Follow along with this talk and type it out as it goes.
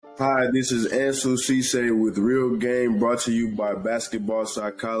Hi, this is Ansel Cisse with Real Game, brought to you by Basketball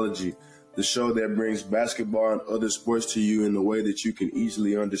Psychology, the show that brings basketball and other sports to you in a way that you can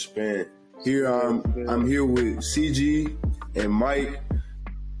easily understand. Here I'm here with CG and Mike,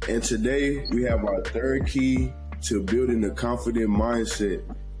 and today we have our third key to building a confident mindset,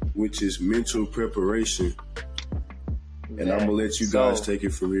 which is mental preparation. And I'm gonna let you guys take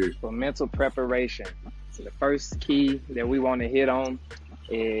it from here. For mental preparation, so the first key that we want to hit on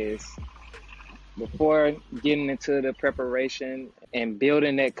is before getting into the preparation and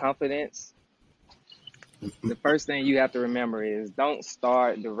building that confidence, the first thing you have to remember is don't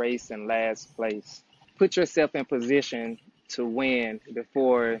start the race in last place. Put yourself in position to win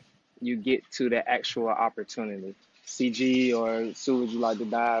before you get to the actual opportunity. CG or Sue, would you like to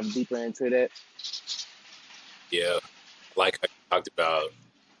dive deeper into that? Yeah, like I talked about,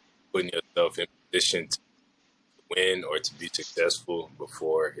 putting yourself in position to win or to be successful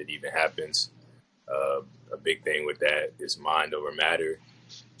before it even happens. A big thing with that is mind over matter.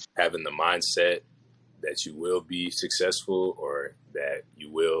 Having the mindset that you will be successful or that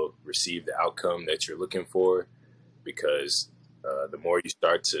you will receive the outcome that you're looking for, because the more you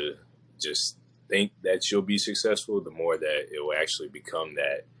start to just think that you'll be successful, the more that it will actually become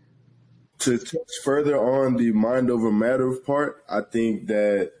that. To touch further on the mind over matter part, I think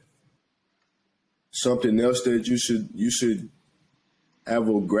that something else that you should have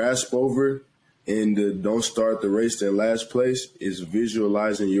a grasp over and don't start the race in last place is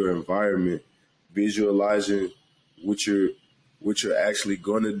visualizing your environment, visualizing what you're actually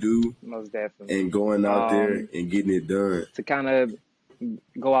going to do. Most definitely. And going out there and getting it done. To kind of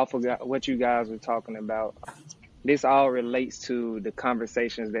go off of what you guys were talking about, this all relates to the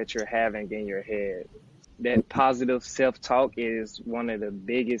conversations that you're having in your head. That positive self-talk is one of the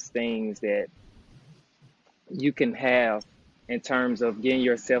biggest things that you can have in terms of getting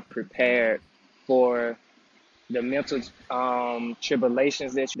yourself prepared for the mental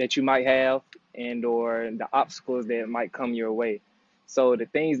tribulations that you might have and or the obstacles that might come your way. So the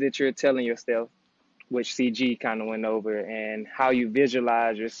things that you're telling yourself, which CG kind of went over, and how you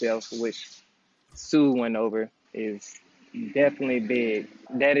visualize yourself, which Sue went over, is definitely big.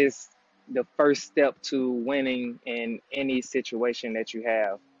 That is the first step to winning in any situation that you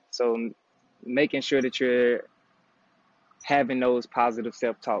have. So making sure that you're having those positive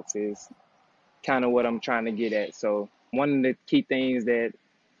self-talks is kind of what I'm trying to get at. So one of the key things that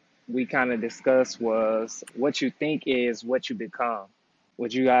we kind of discussed was what you think is what you become.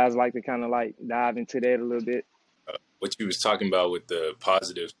 Would you guys like to kind of like dive into that a little bit? What you was talking about with the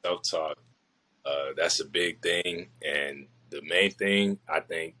positive self-talk, that's a big thing. And the main thing, I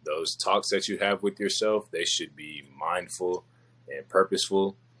think those talks that you have with yourself, they should be mindful and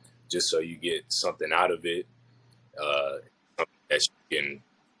purposeful, just so you get something out of it, something that you can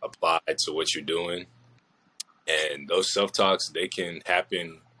apply to what you're doing. And those self-talks, they can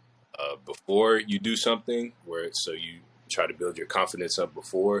happen before you do something, so you try to build your confidence up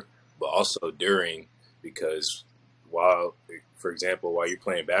before, but also during, because for example, while you're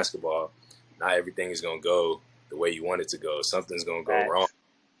playing basketball, not everything is going to go the way you want it to go. Something's going to go wrong,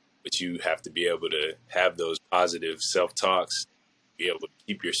 but you have to be able to have those positive self-talks, be able to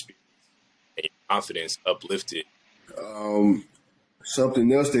keep your spirit and your confidence uplifted.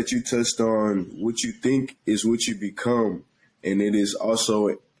 Something else that you touched on, what you think is what you become. And it is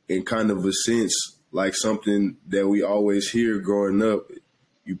also in kind of a sense like something that we always hear growing up.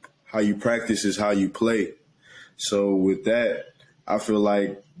 How you practice is how you play. So with that, I feel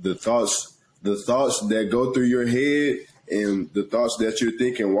like the thoughts that go through your head and the thoughts that you're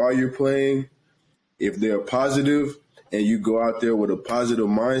thinking while you're playing, if they're positive and you go out there with a positive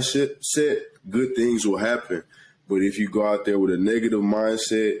mindset, good things will happen. But if you go out there with a negative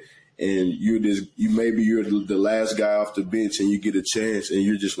mindset and you're the last guy off the bench and you get a chance and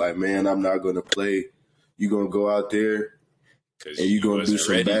you're just like, man, I'm not going to play. You're going to go out there and you're going to do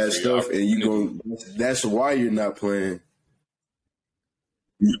some bad stuff and that's why you're not playing.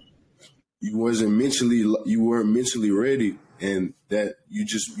 You weren't mentally ready, and that you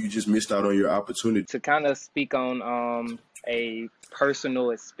just missed out on your opportunity. To kind of speak on a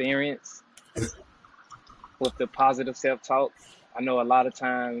personal experience with the positive self-talk, I know a lot of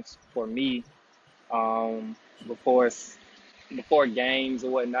times for me, before games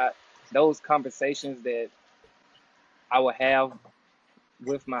or whatnot, those conversations that I would have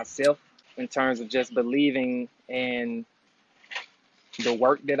with myself in terms of just believing in the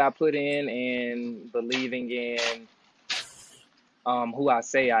work that I put in and believing in who I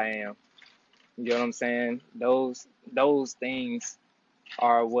say I am. You know what I'm saying? Those things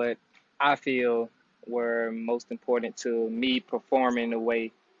are what I feel were most important to me performing the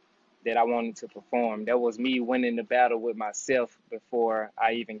way that I wanted to perform. That was me winning the battle with myself before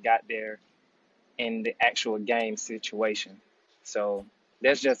I even got there in the actual game situation. So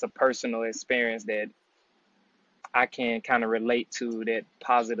that's just a personal experience that I can kind of relate to, that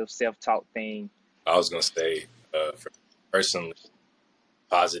positive self-talk thing. I was gonna say, for personally,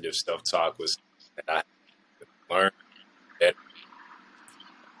 positive self-talk was that I learned that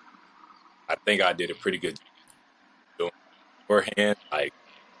I think I did a pretty good job doing beforehand, like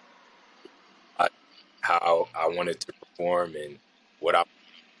how I wanted to perform and what I.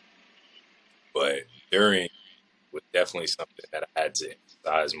 But during was definitely something that I had to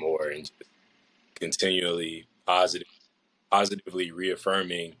emphasize more and just continually positively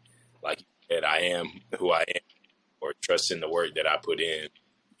reaffirming, like you said, I am who I am, or trusting the work that I put in.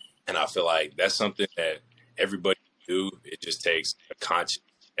 And I feel like that's something that everybody can do. It just takes a conscious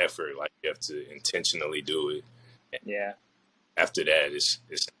effort. Like you have to intentionally do it. And Yeah, after that, it's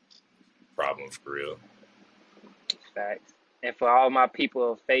a problem for real. facts. And for all my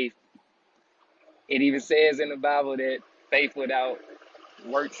people of faith, it even says in the Bible that faith without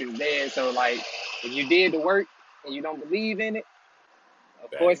works is dead. So like, if you did the work and you don't believe in it, of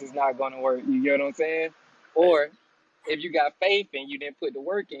Back, course it's not going to work. You get what I'm saying? like, Or if you got faith and you didn't put the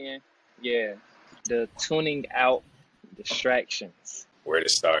work in, yeah, the tuning out distractions. where to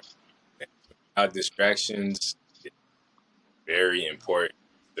start. Our distractions is very important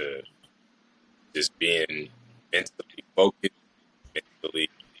to just being mentally focused, mentally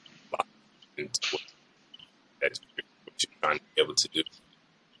locked into what you're trying to be able to do.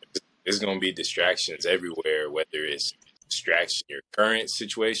 There's going to be distractions everywhere, whether it's distraction your current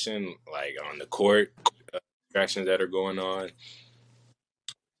situation, like on the court, distractions that are going on,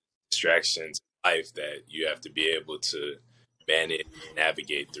 distractions in life that you have to be able to manage,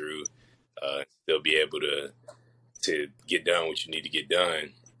 navigate through, still be able to get done what you need to get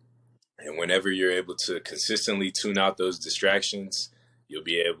done. And whenever you're able to consistently tune out those distractions, you'll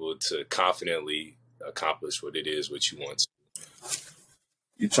be able to confidently accomplish what it is what you want to.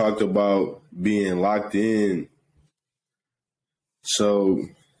 You talked about being locked in. So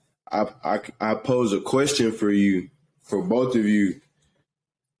I pose a question for you, for both of you.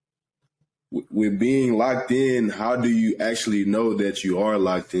 With being locked in, how do you actually know that you are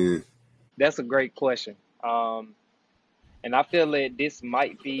locked in? That's a great question. And I feel that this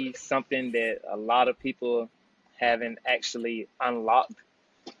might be something that a lot of people haven't actually unlocked.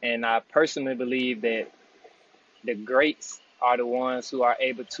 And I personally believe that the greats are the ones who are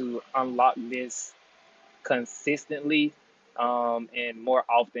able to unlock this consistently, and more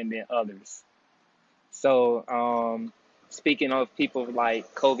often than others. So, speaking of people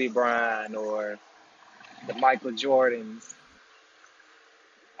like Kobe Bryant or the Michael Jordans,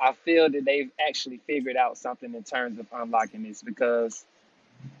 I feel that they've actually figured out something in terms of unlocking this, because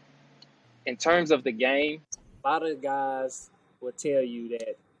in terms of the game, a lot of guys will tell you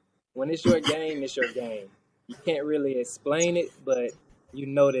that when it's your game, it's your game. You can't really explain it, but you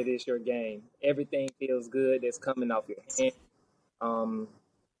know that it's your game. Everything feels good that's coming off your hand. Um,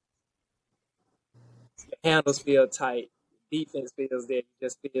 your handles feel tight. Defense feels that you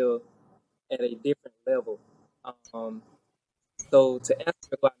just feel at a different level. Um, so to answer,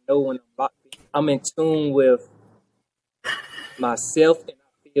 if I know when I'm locked in, I'm in tune with myself, and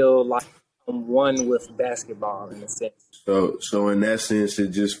I feel like I'm one with basketball in a sense. So in that sense, it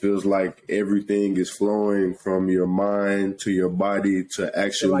just feels like everything is flowing from your mind to your body to I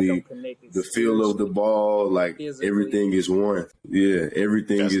feel like I'm actually connected the feel of the spiritually, ball. Like physically. everything is one. Yeah,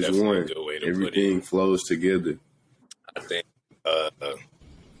 everything That's is definitely a one. good way to put it. Everything flows together. I think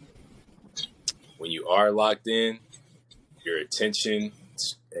when you are locked in, your attention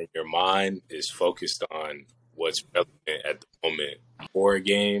and your mind is focused on what's relevant at the moment. For a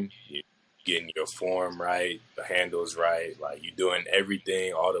game, you getting your form right, the handles right, like you doing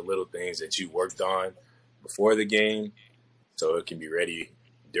everything, all the little things that you worked on before the game, so it can be ready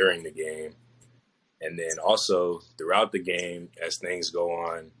during the game. And then also throughout the game, as things go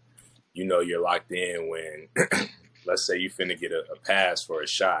on, you know you're locked in when, let's say you finna get a pass for a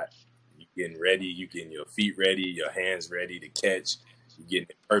shot. You getting ready, you getting your feet ready, your hands ready to catch. You getting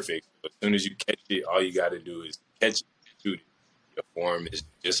it perfect. As soon as you catch it, all you got to do is catch it, shoot it. Your form is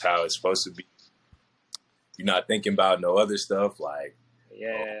just how it's supposed to be. You're not thinking about no other stuff like, oh,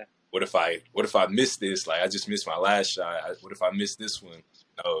 Yeah, what if I miss this? Like I just missed my last shot. What if I miss this one?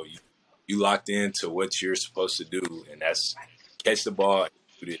 No, you locked into what you're supposed to do, and that's catch the ball and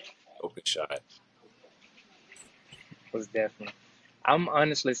shoot it, open shot. was definitely. I'm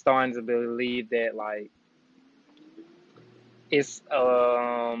honestly starting to believe that like it's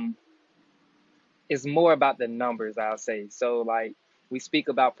um it's more about the numbers, I'll say. So like we speak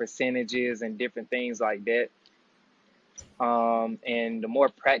about percentages and different things like that. And the more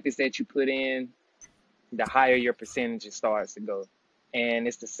practice that you put in, the higher your percentage starts to go. And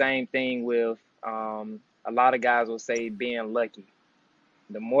it's the same thing with a lot of guys will say being lucky.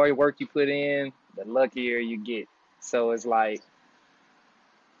 The more work you put in, the luckier you get. So it's like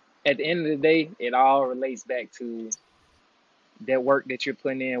at the end of the day, it all relates back to that work that you're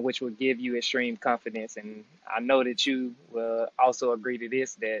putting in, which will give you extreme confidence. And I know that you will also agree to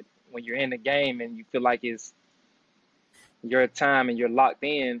this, that when you're in the game and you feel like it's your time and you're locked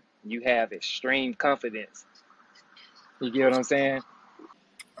in, you have extreme confidence. You get what I'm saying?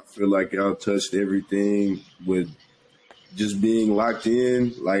 I feel like y'all touched everything with just being locked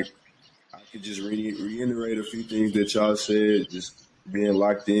in. Like I could just reiterate a few things that y'all said. Just being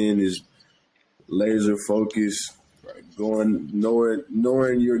locked in is laser focus, right?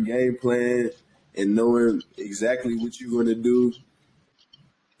 Knowing your game plan and knowing exactly what you're going to do.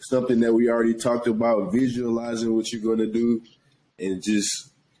 Something that we already talked about, visualizing what you're going to do, and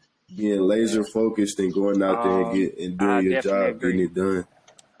just being laser focused and going out there and I doing your definitely job, getting agree. it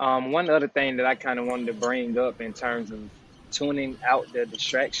done. One other thing that I kind of wanted to bring up in terms of tuning out the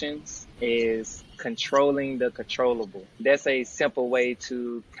distractions is controlling the controllable. That's a simple way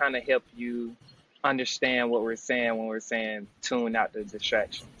to kind of help you understand what we're saying when we're saying tune out the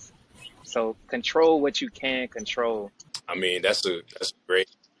distractions. So control what you can control. I mean, that's a great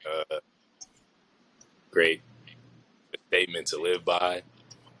great statement to live by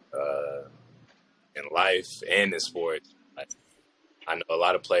in life and in sports. Like, I know a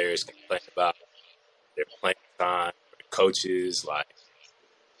lot of players complain about their playing time, their coaches. Like,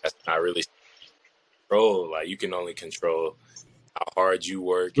 that's not really control. Like, you can only control how hard you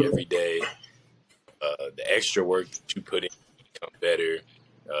work every day, the extra work that you put in to become better,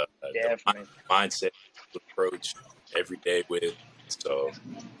 the Definitely. mindset you approach every day with. So,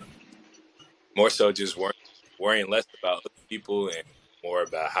 more so just worrying less about other people and more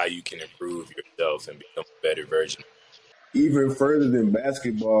about how you can improve yourself and become a better version. Even further than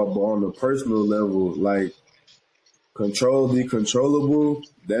basketball, but on a personal level, like control the controllable.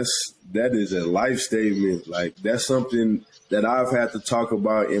 That is a life statement. Like that's something that I've had to talk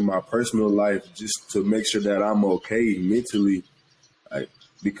about in my personal life just to make sure that I'm okay mentally. Like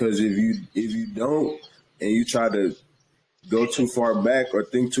because if you don't and you try to go too far back or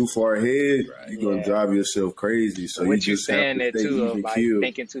think too far ahead, you're gonna drive yourself crazy. So you What you just have saying to that stay too of even like keeled.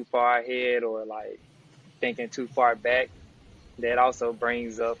 thinking too far ahead or like thinking too far back, that also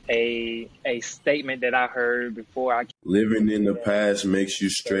brings up a statement that I heard before. Living in the past makes you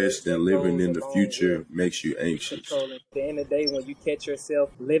stressed, and living in the future makes you anxious. At the end of the day, when you catch yourself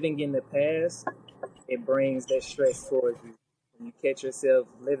living in the past, it brings that stress towards you. When you catch yourself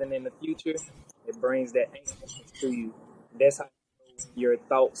living in the future, it brings that anxiousness to you. That's how your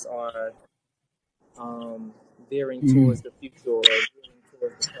thoughts are veering towards the future or veering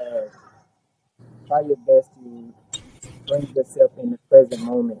towards the past. Try your best to bring yourself in the present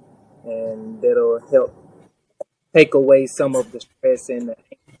moment, and that'll help take away some of the stress and the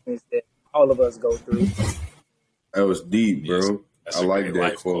anxiousness that all of us go through. That was deep, Yes, bro. that's I a like great that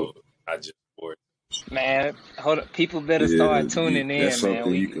life quote. quote. I just for Man, hold up. People better Yeah, start tuning that's in, man.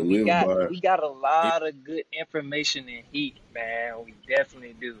 something you can live by. We got a lot of good information and heat, man. We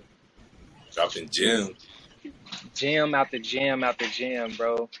definitely do. dropping gems. Gym after gym after gym,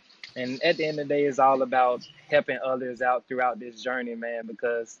 bro. And at the end of the day, it's all about helping others out throughout this journey, man.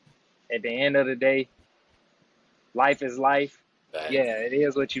 Because at the end of the day, life is life. That, Yeah, it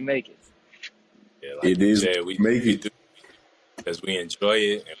is what you make it. yeah, like It you is said, make we it. do because we enjoy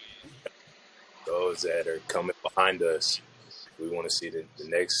it, and those that are coming behind us, we want to see the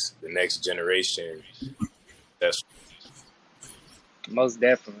next generation. That's Most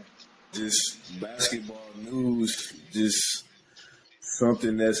definitely. Just basketball news, just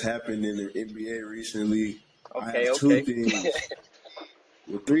something that's happened in the NBA recently. I Okay, have two okay. things,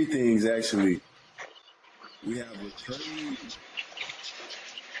 well, three things actually. We have a trade.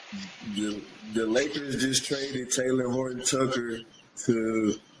 The Lakers just traded Taylor Horton Tucker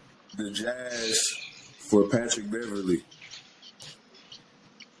to the Jazz for Patrick Beverly.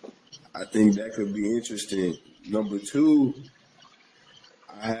 I think that could be interesting. Number two,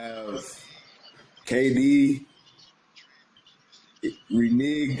 I have KD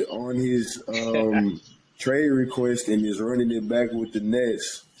reneged on his trade request and is running it back with the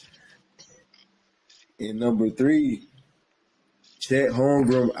Nets. And number three, Chet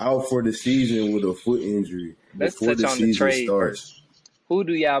Holmgren out for the season with a foot injury Let's before touch the on the season trade first. starts. Who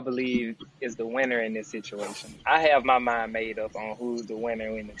do y'all believe is the winner in this situation? I have my mind made up on who's the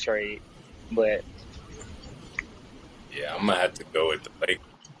winner in the trade, but Yeah, I'm gonna have to go with the Lakers.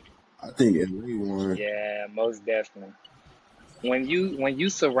 I think LA won. Yeah, most definitely. When you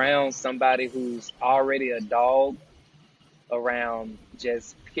surround somebody who's already a dog around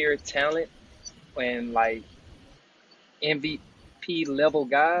just pure talent and like MVP level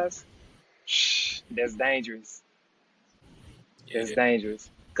guys, that's dangerous. That's Yeah. dangerous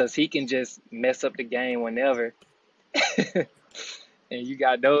because he can just mess up the game whenever, and you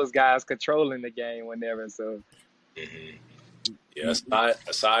got those guys controlling the game whenever. So hmm Yeah.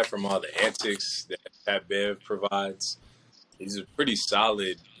 Aside from all the antics that Pat Bev provides, he's a pretty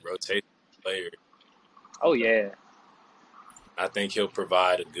solid rotation player. oh yeah, I think he'll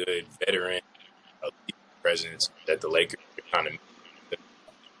provide a good veteran presence that the Lakers are kind of.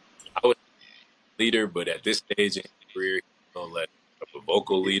 I would say leader, but at this stage in his career, he's gonna let of a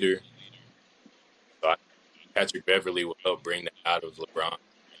vocal leader. So I think Patrick Beverly will help bring that out of LeBron.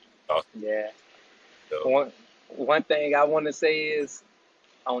 yeah. So, One thing I want to say is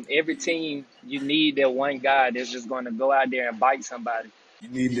on every team, you need that one guy that's just going to go out there and bite somebody. You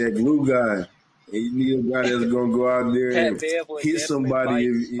need that glue guy. And you need a guy that's gonna go out there Pat and Bev would hit definitely somebody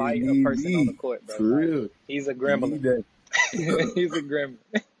if bite a need person on the be. court, bro. For Like real. he's a You need gremlin. that. He's a gremlin.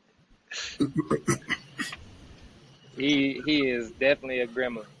 He is definitely a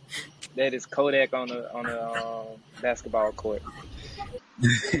gremlin. That is Kodak on a basketball court.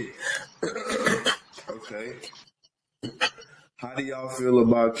 Okay. How do y'all feel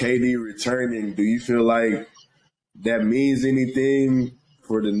about KD returning? Do you feel like that means anything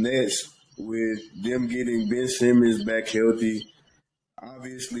for the Nets with them getting Ben Simmons back healthy?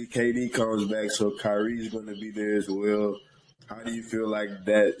 Obviously, KD comes back, so Kyrie's going to be there as well. How do you feel like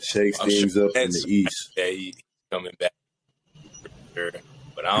that shakes I'm sure things up in that's the East? that he's coming back, sure.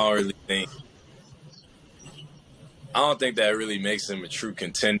 But I don't think that really makes him a true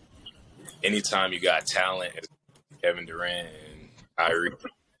contender. Anytime you got talent as Kevin Durant and Kyrie,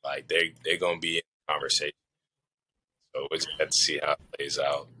 like they're gonna be in the conversation. So we'll just have to see how it plays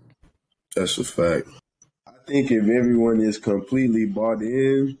out. That's a fact. I think if everyone is completely bought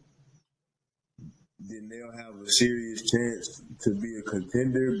in, then they'll have a serious chance to be a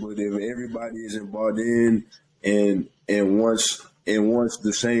contender. But if everybody isn't bought in and wants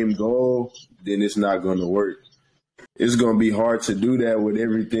the same goal, then it's not going to work. It's going to be hard to do that with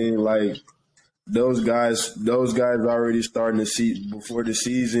everything. Like those guys already starting to see before the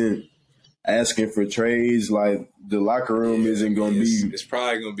season asking for trades. Like the locker room isn't going to be It's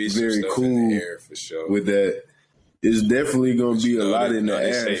probably gonna be some very stuff in cool the air for sure. with that. It's definitely going to be a lot in the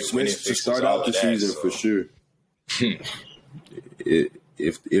they air, say winning especially to fixes start all out the of that. season So for sure.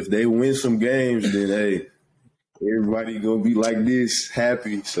 If they win some games, then hey, everybody gonna be like this,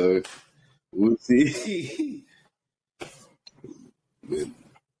 happy. So we'll see.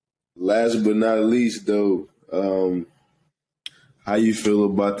 Last but not least, though, how you feel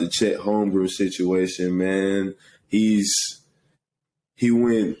about the Chet Holmgren situation, man? He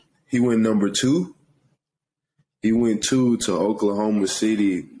went number 2. He went 2 to Oklahoma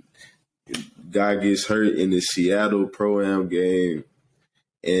City. Guy gets hurt in the Seattle Pro-Am game,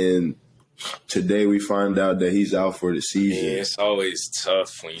 and today we find out that he's out for the season. yeah, it's always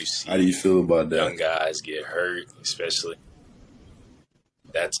tough when you How do you see feel about young that? guys get hurt, especially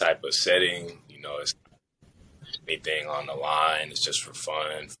that type of setting. You know, it's anything on the line. It's just for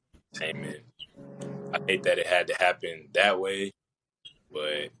fun, for entertainment. I hate that it had to happen that way,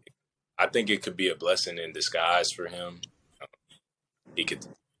 but I think it could be a blessing in disguise for him. He could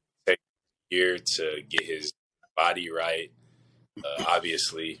take a year to get his body right,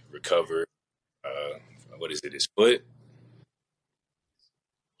 obviously recover. What is it? His foot.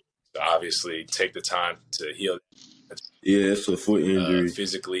 So obviously, take the time to heal, Yeah, it's a foot injury.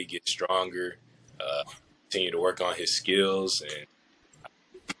 physically get stronger, continue to work on his skills, and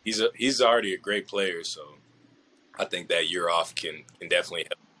he's already a great player. So I think that year off can definitely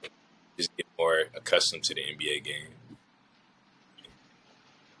help him just get more accustomed to the NBA game.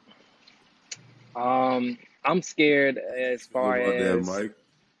 I'm scared as Feel far about that, as Mike?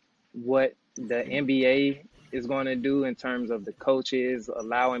 what the NBA is going to do in terms of the coaches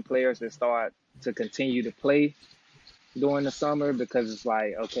allowing players to start to continue to play during the summer because it's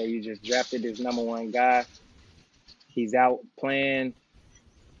like, okay, you just drafted this number one guy. He's out playing,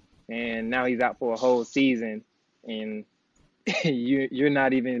 and now he's out for a whole season, and you're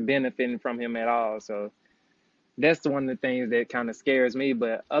not even benefiting from him at all. So that's one of the things that kind of scares me.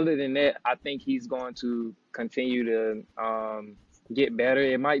 But other than that, I think he's going to continue to get better.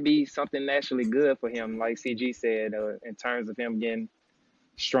 It might be something actually good for him, like CG said, in terms of him getting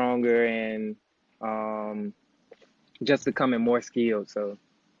stronger and just becoming more skilled. So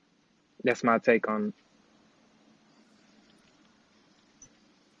that's my take on.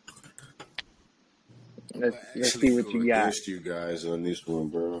 Let's Actually see what go you got. against you guys on this one,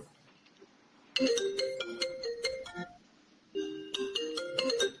 bro.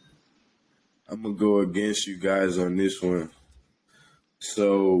 I'm gonna go against you guys on this one.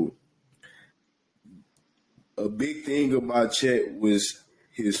 So a big thing about Chet was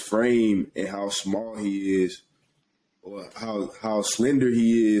his frame and how small he is, or how slender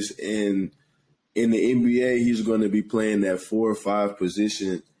he is, and in the NBA he's going to be playing that 4 or 5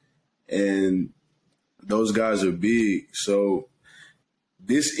 position, and those guys are big. So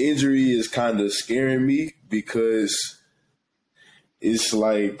this injury is kind of scaring me because it's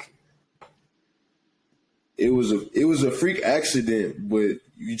like it was a freak accident, but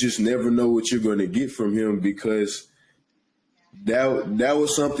you just never know what you're going to get from him because that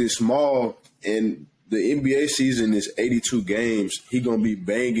was something small, and the NBA season is 82 games. He going to be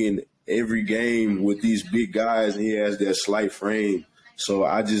banging every game with these big guys, and he has that slight frame. So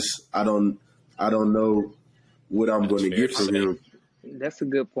I don't know what I'm going to get from him. That's a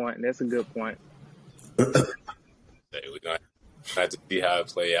good point. We're gonna have to see how it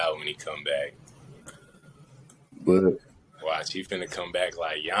play out when he come back. But Watch, he finna come back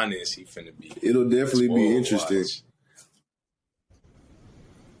like Giannis. He finna be. It'll definitely be interesting.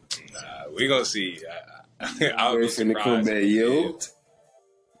 We're gonna see. I'll be finna surprised. come back yoked.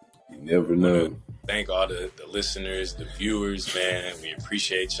 You never know. Thank all the listeners, the viewers, man. We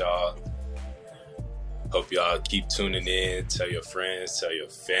appreciate y'all. Hope y'all keep tuning in. Tell your friends, tell your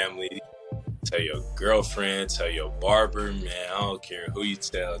family, tell your girlfriend, tell your barber, man. I don't care who you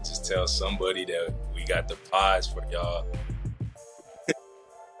tell. Just tell somebody that we got the pods for y'all.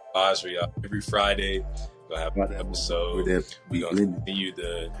 Pods for y'all every Friday. We'll have an episode. We're gonna continue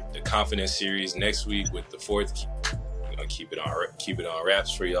the confidence series next week with the 4th. We're gonna keep it on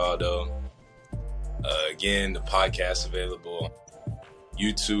wraps for y'all though. Again, the podcast available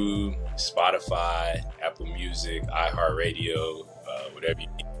YouTube, Spotify, Apple Music, iHeartRadio, whatever you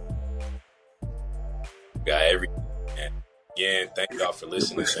need. We got everything. And again, thank y'all for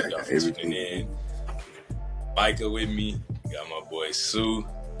listening. Thank y'all for tuning in. Micah with me. We got my boy Sue.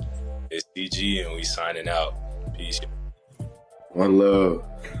 It's DG, and we signing out. Peace. One love.